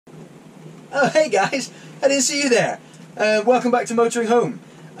Oh, hey guys, I didn't see you there. Welcome back to Motoring Home.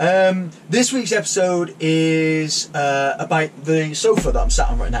 This week's episode is about the sofa that I'm sat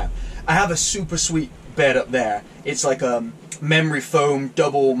on right now. I have a super sweet bed up there. It's like a memory foam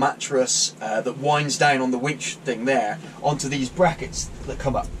double mattress that winds down on the winch thing there onto these brackets that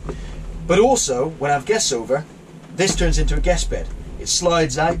come up. But also, when I have guests over, this turns into a guest bed. It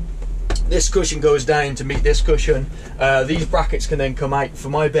slides out. This cushion goes down to meet this cushion. These brackets can then come out for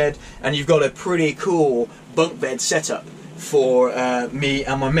my bed, and you've got a pretty cool bunk bed setup for me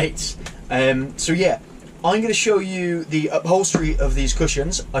and my mates. So yeah, I'm going to show you the upholstery of these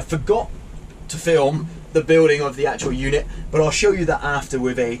cushions. I forgot to film the building of the actual unit, but I'll show you that after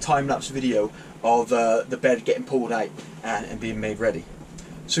with a time-lapse video of the bed getting pulled out and being made ready.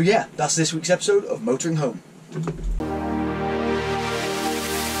 So yeah, that's this week's episode of Motoring Home.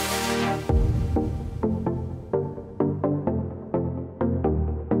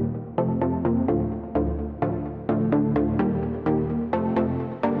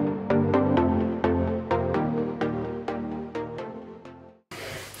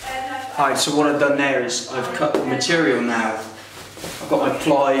 Alright, so what I've done there is I've cut the material now. I've got my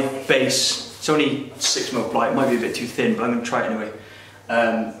ply base. It's only 6mm ply, it might be a bit too thin, but I'm going to try it anyway.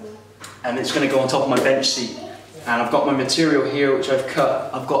 And it's going to go on top of my bench seat. And I've got my material here which I've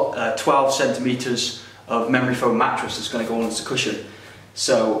cut. I've got 12 centimetres of memory foam mattress that's going to go on as a cushion.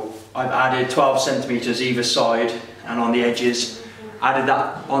 So I've added 12 centimetres either side and on the edges. Added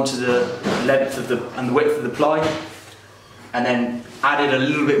that onto the length of and the width of the ply. And then added a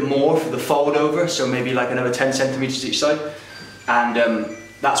little bit more for the fold over, so maybe like another 10 centimetres each side. And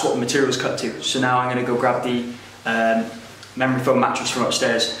that's what the material is cut to. So now I'm going to go grab the memory foam mattress from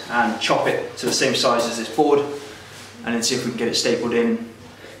upstairs and chop it to the same size as this board, and then see if we can get it stapled in.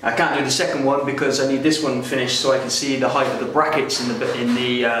 I can't do the second one because I need this one finished so I can see the height of the brackets in the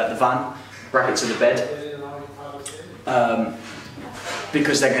van, brackets of the bed,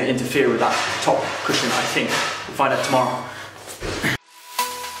 because they're going to interfere with that top cushion, I think. We'll find out tomorrow.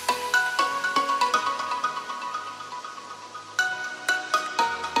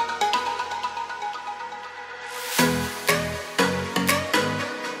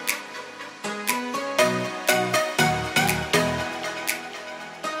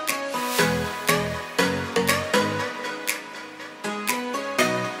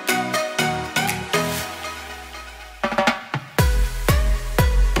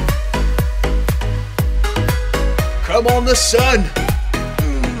 Come on, the sun!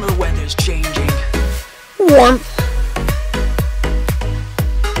 The weather's changing. Warmth.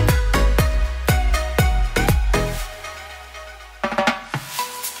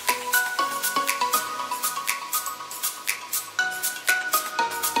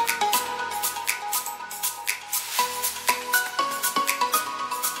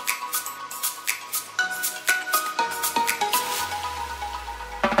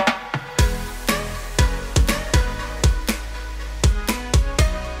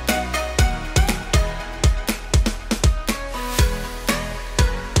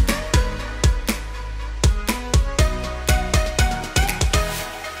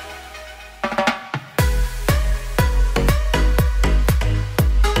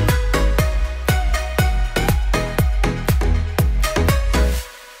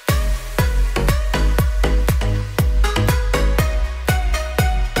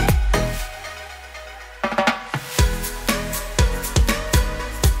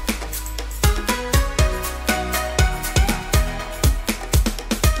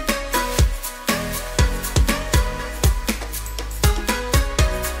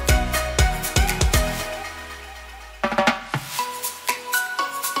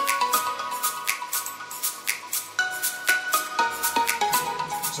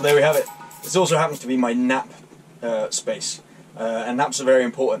 So there we have it. This also happens to be my nap space, and naps are very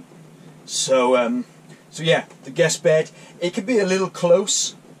important. So, so yeah, the guest bed. It could be a little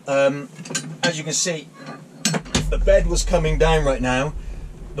close. As you can see, if the bed was coming down right now,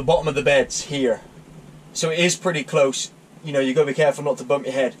 the bottom of the bed's here. So it is pretty close. You know, you've got to be careful not to bump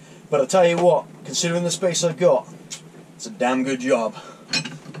your head. But I'll tell you what, considering the space I've got, it's a damn good job.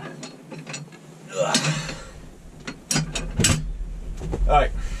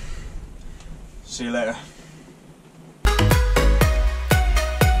 Alright, see you later.